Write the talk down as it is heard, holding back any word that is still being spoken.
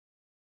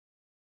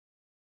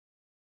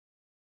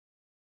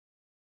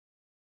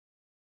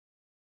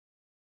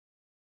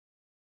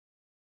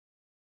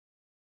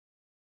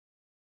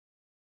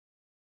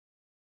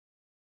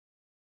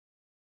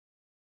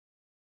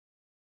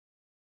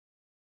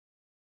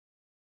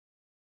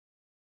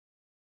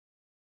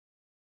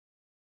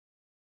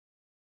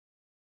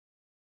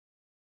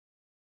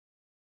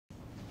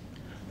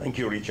Thank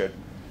you, Richard.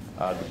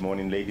 Good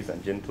morning, ladies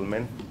and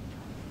gentlemen.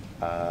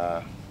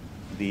 My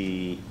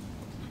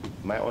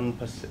own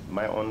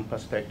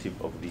perspective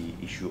of the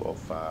issue of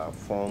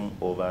form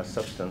over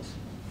substance,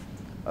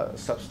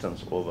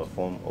 substance over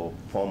form, or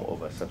form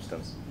over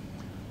substance,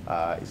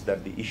 is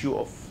that the issue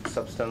of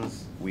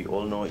substance, we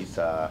all know, is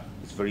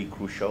very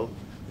crucial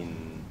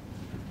in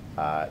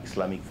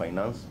Islamic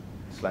finance.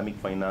 Islamic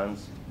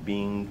finance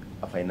being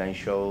a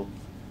financial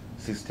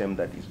system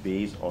that is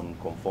based on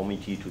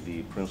conformity to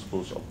the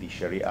principles of the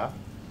Sharia,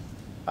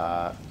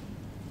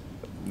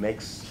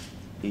 makes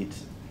it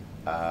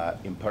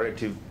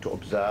imperative to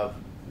observe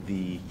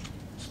the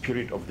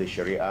spirit of the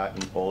Sharia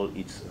in all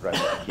its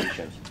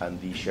ramifications. And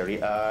the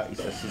Sharia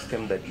is a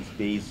system that is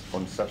based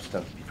on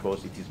substance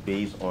because it is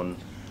based on,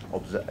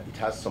 it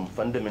has some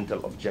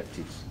fundamental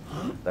objectives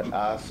that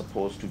are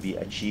supposed to be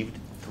achieved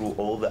through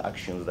all the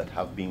actions that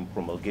have been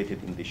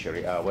promulgated in the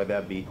Sharia,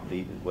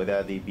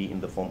 whether they be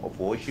in the form of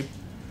worship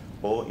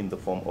or in the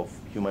form of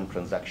human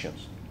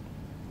transactions.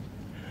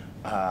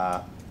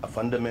 A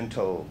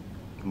fundamental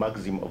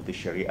maxim of the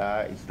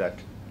Sharia is that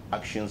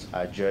actions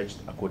are judged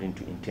according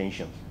to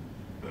intentions.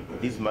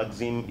 This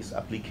maxim is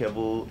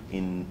applicable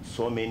in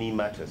so many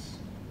matters,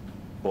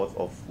 both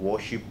of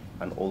worship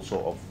and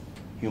also of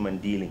human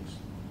dealings.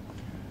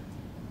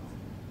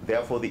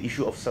 Therefore, the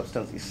issue of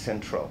substance is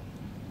central,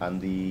 and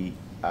the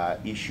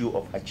issue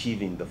of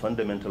achieving the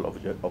fundamental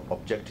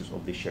objectives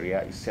of the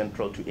Sharia is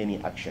central to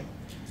any action.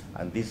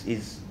 And this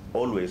is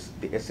always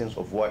the essence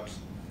of what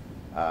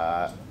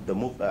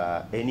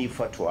any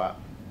fatwa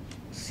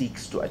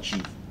seeks to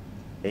achieve.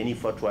 Any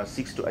fatwa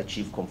seeks to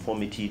achieve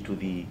conformity to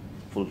the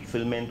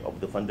fulfillment of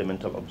the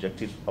fundamental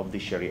objectives of the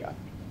Sharia.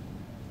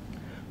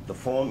 The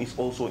form is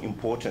also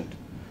important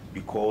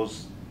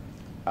because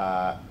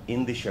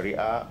in the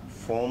Sharia,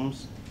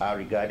 forms are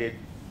regarded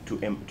to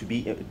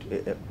be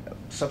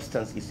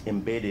substance is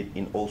embedded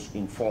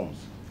in forms.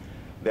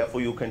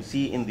 Therefore, you can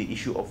see in the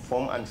issue of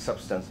form and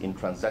substance in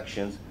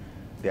transactions,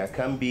 there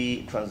can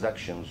be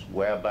transactions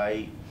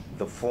whereby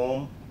the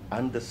form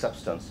and the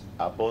substance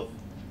are both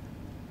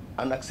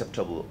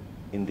unacceptable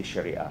in the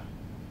Sharia.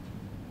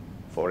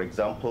 For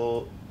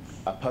example,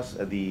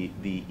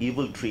 the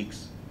evil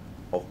tricks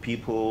of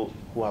people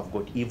who have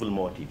got evil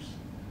motives,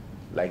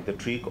 like the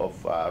trick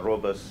of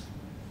robbers,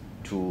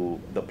 to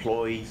the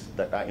ploys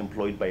that are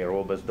employed by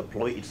robbers. The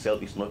ploy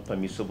itself is not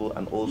permissible,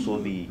 and also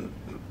the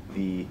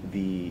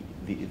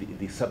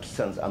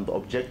substance and the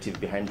objective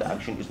behind the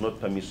action is not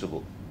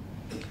permissible.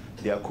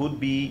 There could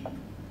be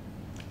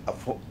a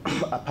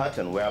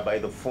pattern whereby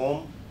the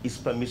form is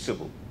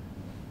permissible,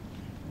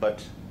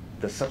 but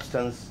the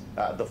substance,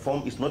 the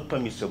form is not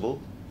permissible,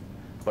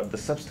 but the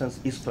substance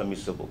is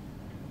permissible.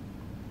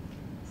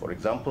 For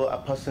example, a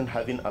person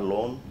having a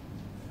loan,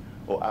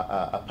 or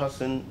a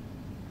person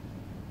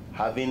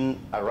having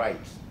a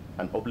right,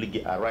 a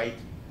right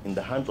in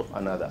the hands of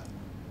another,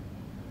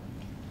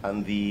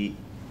 and the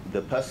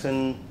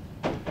person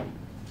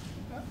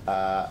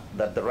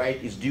that the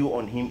right is due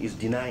on him is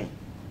denying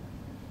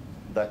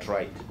that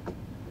right.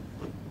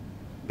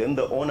 Then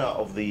the owner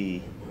of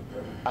the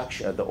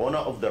action, the owner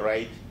of the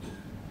right,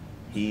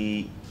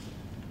 he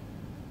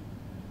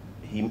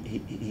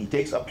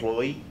takes a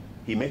ploy,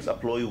 he makes a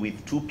ploy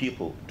with two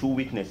people, two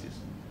witnesses,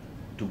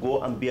 to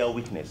go and bear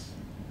witness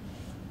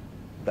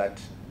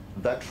that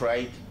that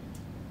right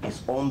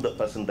is on the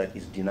person that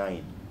is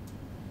denying,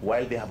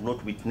 while they have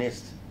not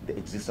witnessed the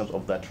existence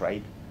of that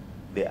right.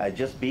 They are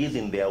just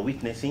basing their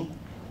witnessing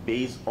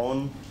based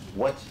on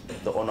what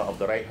the owner of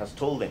the right has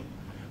told them.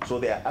 So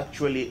their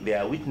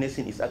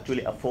witnessing is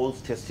actually a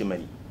false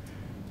testimony.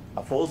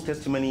 A false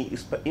testimony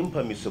is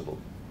impermissible,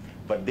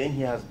 but then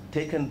he has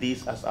taken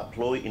this as a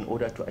ploy in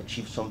order to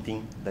achieve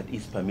something that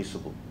is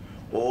permissible.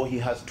 Or he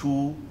has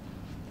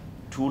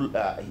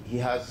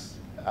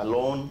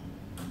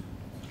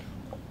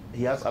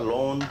he has a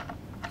loan,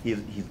 he's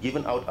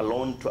given out a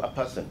loan to a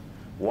person.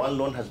 One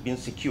loan has been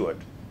secured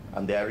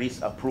and there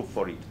is a proof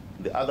for it.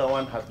 The other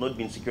one has not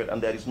been secured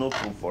and there is no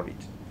proof for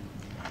it.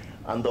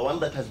 And the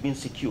one that has been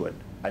secured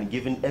and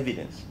given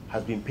evidence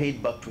has been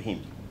paid back to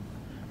him.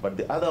 But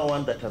the other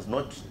one that does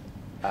not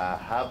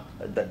have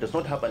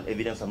an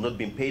evidence has not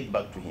been paid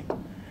back to him.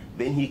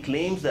 Then he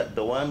claims that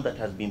the one that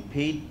has been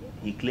paid,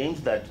 he claims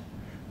that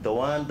the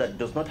one that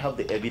does not have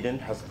the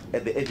evidence has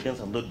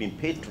not been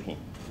paid to him,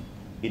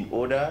 in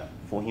order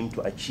for him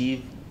to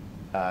achieve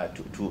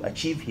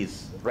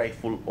his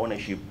rightful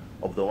ownership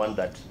of the one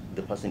that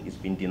the person is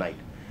being denied.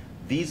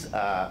 This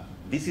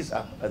is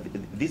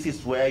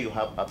where you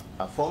have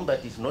a form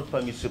that is not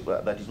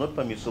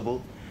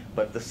permissible,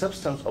 but the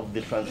substance of the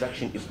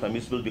transaction is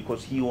permissible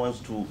because he wants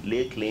to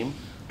lay claim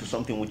to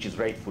something which is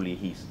rightfully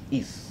his.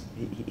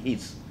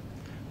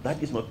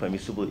 That is not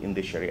permissible in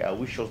the Sharia,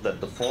 which shows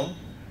that the form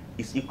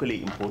is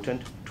equally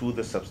important to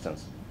the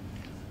substance.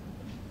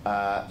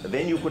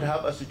 Then you could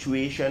have a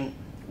situation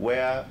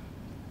where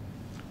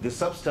the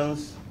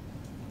substance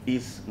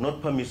is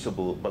not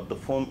permissible, but the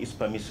form is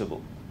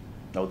permissible.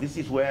 Now, this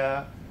is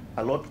where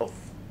a lot of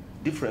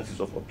differences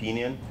of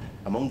opinion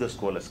among the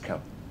scholars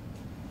come.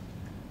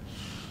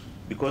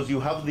 Because you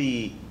have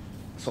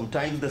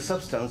sometimes the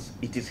substance,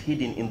 it is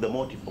hidden in the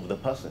motive of the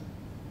person.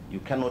 You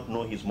cannot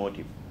know his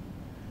motive.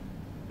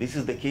 This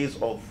is the case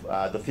of,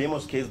 the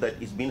famous case that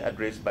is being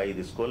addressed by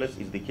the scholars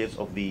is the case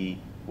of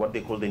what they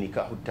call the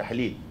nikah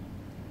tahlil,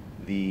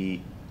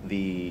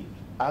 the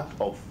act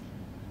of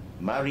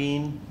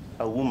marrying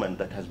a woman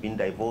that has been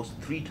divorced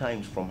 3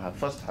 times from her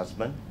first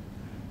husband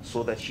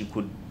so that she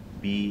could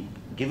be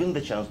given the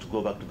chance to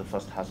go back to the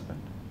first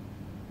husband.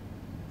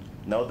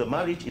 Now the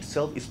marriage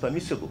itself is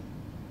permissible.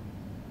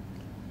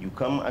 You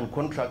come and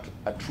contract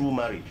a true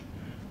marriage,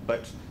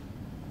 but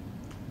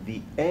the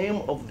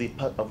aim of the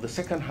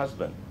second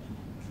husband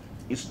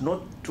is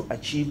not to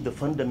achieve the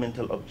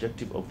fundamental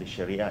objective of the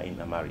Sharia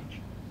in a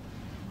marriage,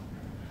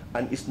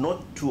 and it's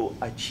not to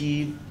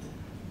achieve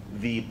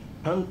the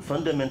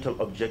fundamental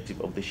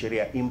objective of the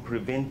Sharia in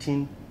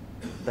preventing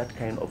that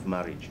kind of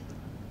marriage.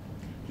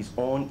 His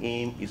own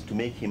aim is to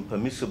make him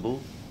permissible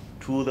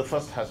to the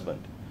first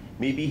husband.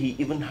 Maybe he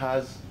even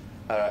has,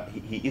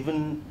 he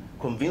even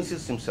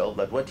convinces himself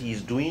that what he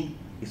is doing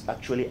is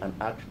actually an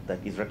act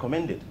that is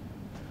recommended,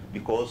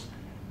 because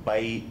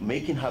by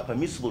making her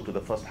permissible to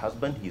the first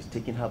husband, he is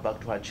taking her back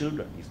to her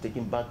children. He's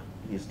taking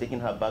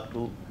her back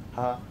to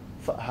her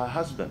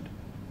husband.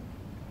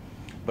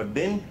 But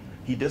then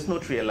he does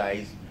not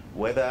realize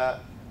whether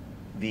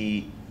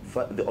the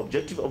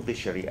objective of the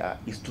Sharia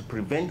is to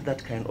prevent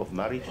that kind of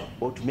marriage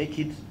or to make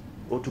it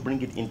or to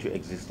bring it into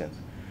existence.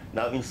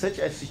 Now, in such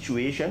a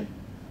situation,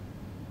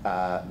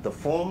 the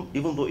form,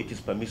 even though it is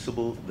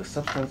permissible, the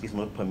substance is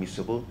not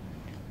permissible,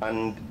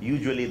 and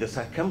usually the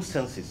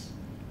circumstances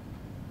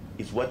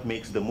is what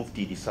makes the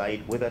mufti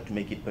decide whether to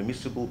make it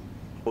permissible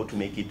or to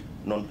make it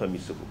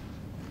non-permissible.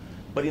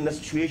 But in a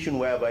situation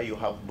whereby you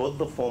have both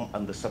the form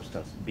and the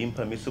substance being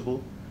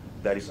permissible,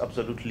 there is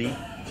absolutely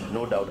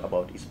no doubt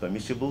about its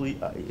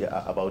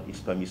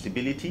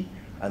permissibility,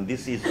 and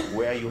this is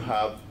where you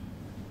have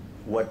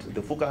what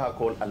the fuqaha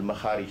call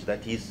al-makharij,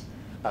 that is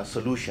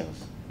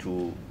solutions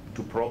to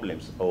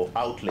problems or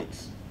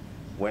outlets.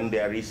 When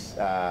there is,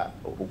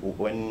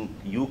 when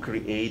you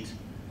create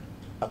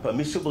a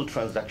permissible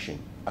transaction,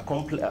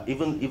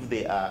 even if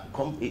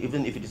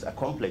it is a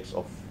complex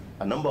of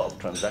a number of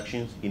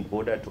transactions in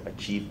order to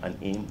achieve an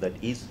aim that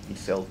is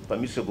itself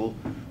permissible,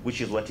 which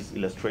is what is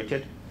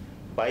illustrated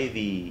by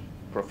the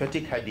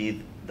prophetic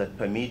hadith that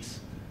permits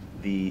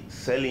the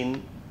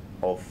selling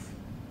of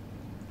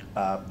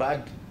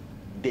bad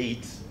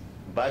dates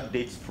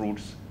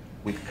fruits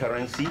with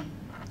currency,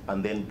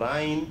 and then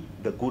buying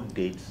the good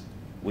dates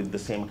with the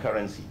same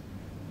currency,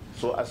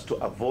 so as to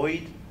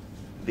avoid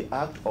the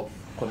act of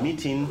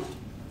committing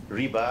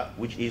riba,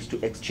 which is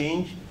to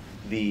exchange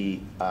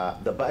the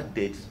bad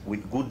dates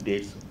with good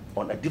dates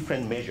on a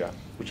different measure,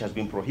 which has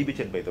been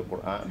prohibited by the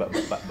Quran,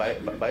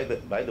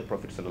 by the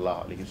Prophet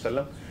sallallahu alaihi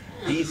wasallam.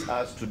 He is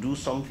asked to do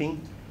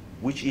something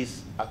which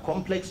is a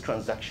complex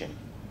transaction.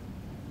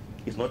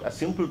 It's not a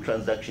simple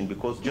transaction,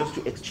 because just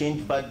to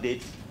exchange bad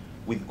dates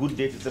with good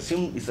dates,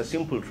 it's a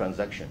simple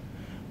transaction.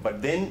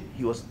 But then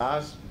he was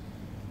asked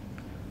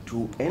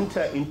to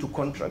enter into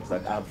contracts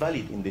that are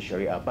valid in the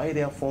Sharia by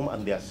their form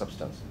and their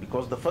substance,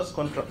 because the first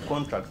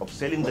contract of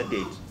selling the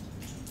date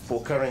for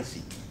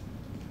currency,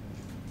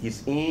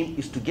 his aim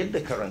is to get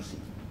the currency.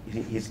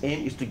 His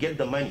aim is to get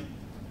the money,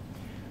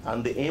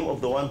 and the aim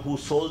of the one who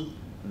sold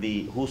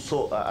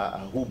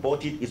who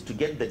bought it is to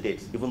get the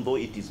dates, even though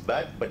it is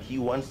bad, but he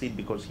wants it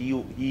because he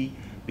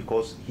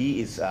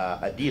is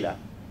a dealer.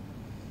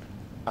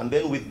 And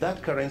then with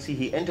that currency,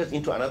 he enters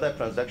into another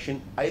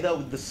transaction, either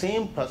with the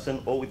same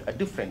person or with a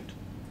different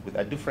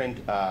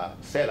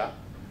seller,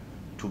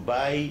 to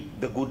buy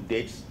the good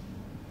dates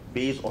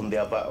based on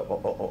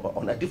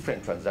on a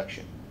different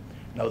transaction.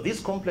 Now, this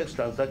complex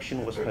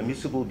transaction was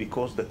permissible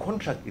because the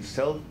contract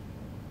itself,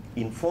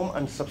 in form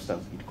and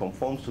substance, it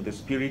conforms to the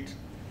spirit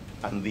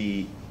and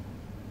the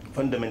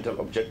fundamental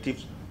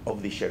objectives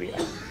of the Sharia.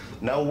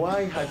 Now,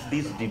 why has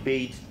this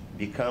debate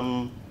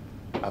become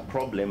a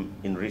problem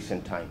in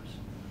recent times?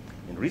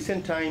 In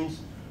recent times,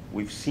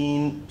 we've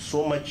seen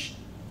so much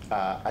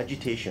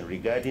agitation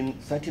regarding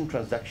certain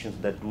transactions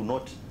that do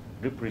not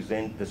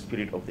represent the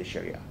spirit of the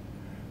Sharia,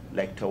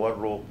 like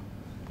tawarruq,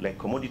 like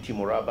commodity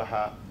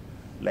murabaha,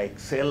 like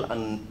sell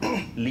and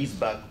lease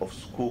back of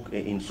sukuk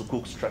in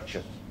sukuk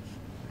structures.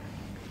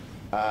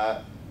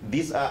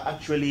 These are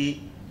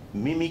actually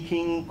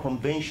mimicking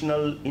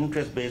conventional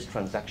interest-based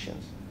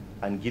transactions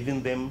and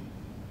giving them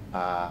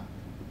a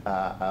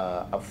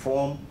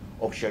form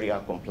of Sharia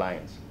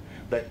compliance.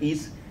 That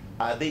is,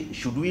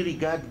 should we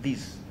regard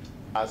this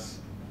as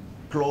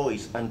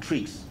ploys and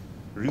tricks,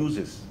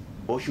 ruses,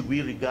 or should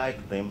we regard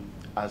them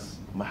as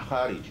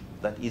makharij,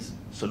 that is,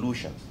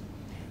 solutions?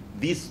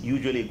 This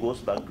usually goes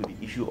back to the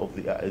issue of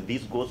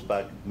this goes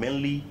back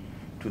mainly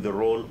to the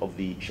role of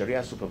the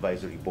Sharia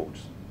supervisory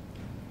boards,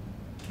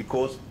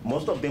 because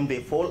most of them, they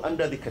fall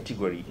under the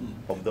category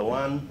of the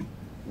one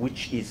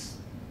which is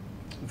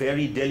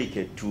very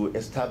delicate to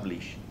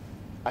establish,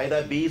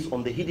 either based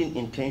on the hidden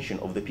intention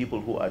of the people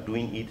who are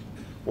doing it,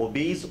 or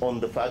based on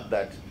the fact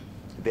that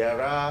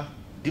there are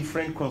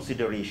different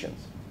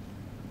considerations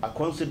a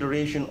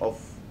consideration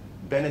of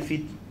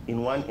benefit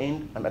in one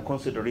end and a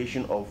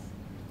consideration of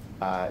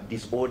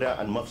disorder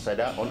and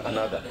mafsada on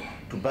another.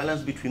 To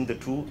balance between the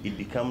two, it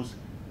becomes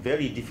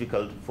very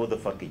difficult for the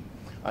faqih.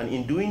 And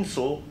in doing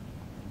so,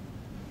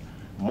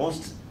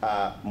 most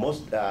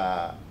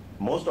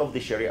of the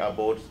Sharia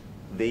boards,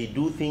 they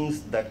do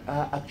things that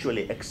are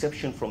actually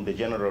exception from the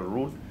general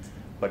rule,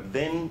 but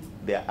then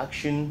their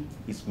action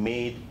is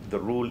made the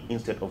rule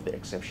instead of the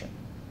exception.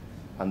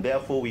 And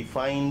therefore we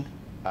find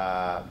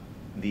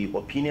the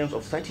opinions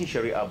of certain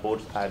Sharia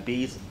boards are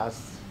based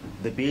as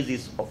the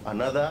basis of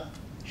another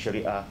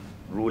Sharia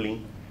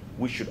ruling,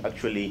 which should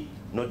actually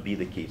not be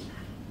the case.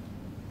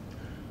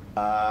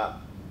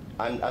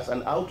 And as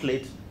an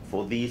outlet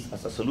for this,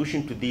 as a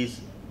solution to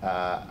this,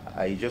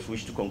 I just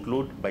wish to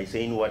conclude by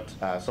saying what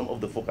some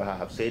of the fuqaha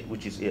have said,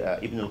 which is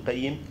Ibn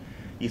al-Qayyim.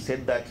 He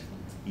said that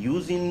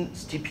using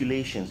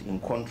stipulations in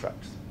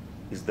contracts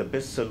is the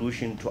best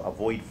solution to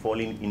avoid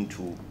falling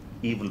into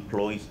evil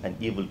ploys and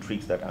evil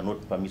tricks that are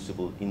not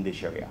permissible in the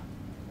Sharia.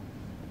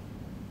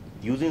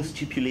 Using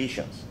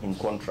stipulations in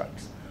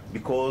contracts,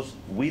 because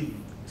with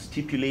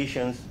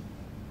stipulations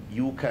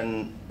you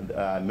can,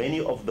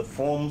 many of the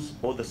forms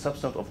or the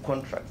substance of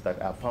contracts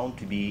that are found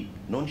to be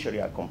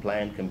non-Sharia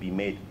compliant can be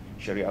made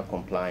Sharia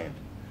compliant.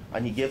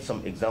 And he gave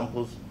some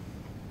examples,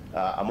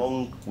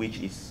 among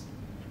which is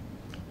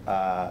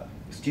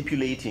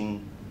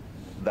stipulating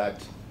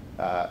that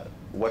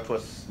what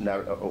was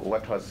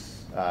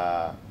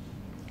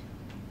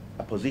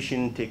a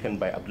position taken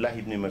by Abdullah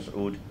ibn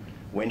Mas'ud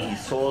when he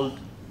sold,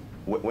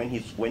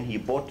 when he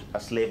bought a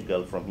slave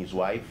girl from his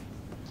wife,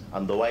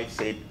 and the wife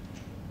said,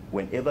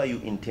 whenever you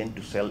intend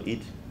to sell it,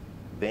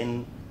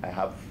 then I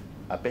have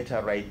a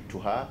better right to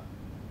her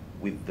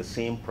with the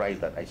same price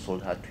that I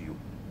sold her to you.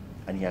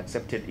 And he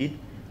accepted it,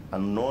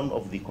 and none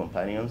of the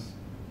companions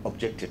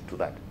objected to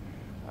that.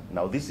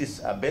 Now this is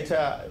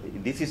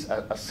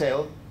a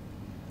sale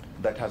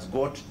that has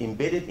got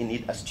embedded in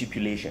it a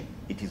stipulation.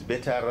 It is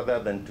better,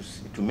 rather than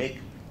to make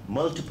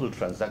multiple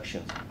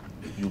transactions,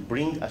 you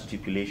bring a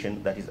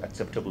stipulation that is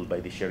acceptable by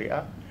the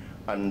Sharia.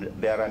 And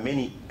there are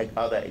many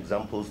other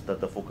examples that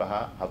the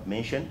fuqaha have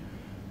mentioned.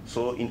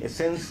 So in a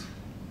sense,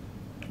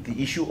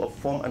 the issue of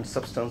form and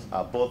substance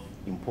are both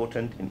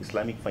important in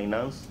Islamic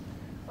finance,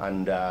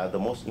 and the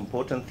most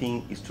important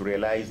thing is to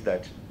realize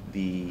that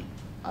the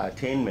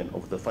attainment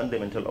of the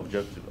fundamental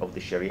objective of the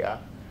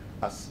Sharia,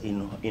 as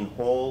in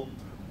whole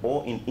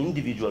or in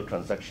individual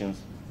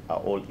transactions, are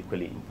all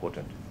equally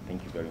important.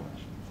 Thank you very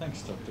much.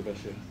 Thanks, Dr.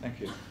 Bashir.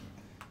 Thank you.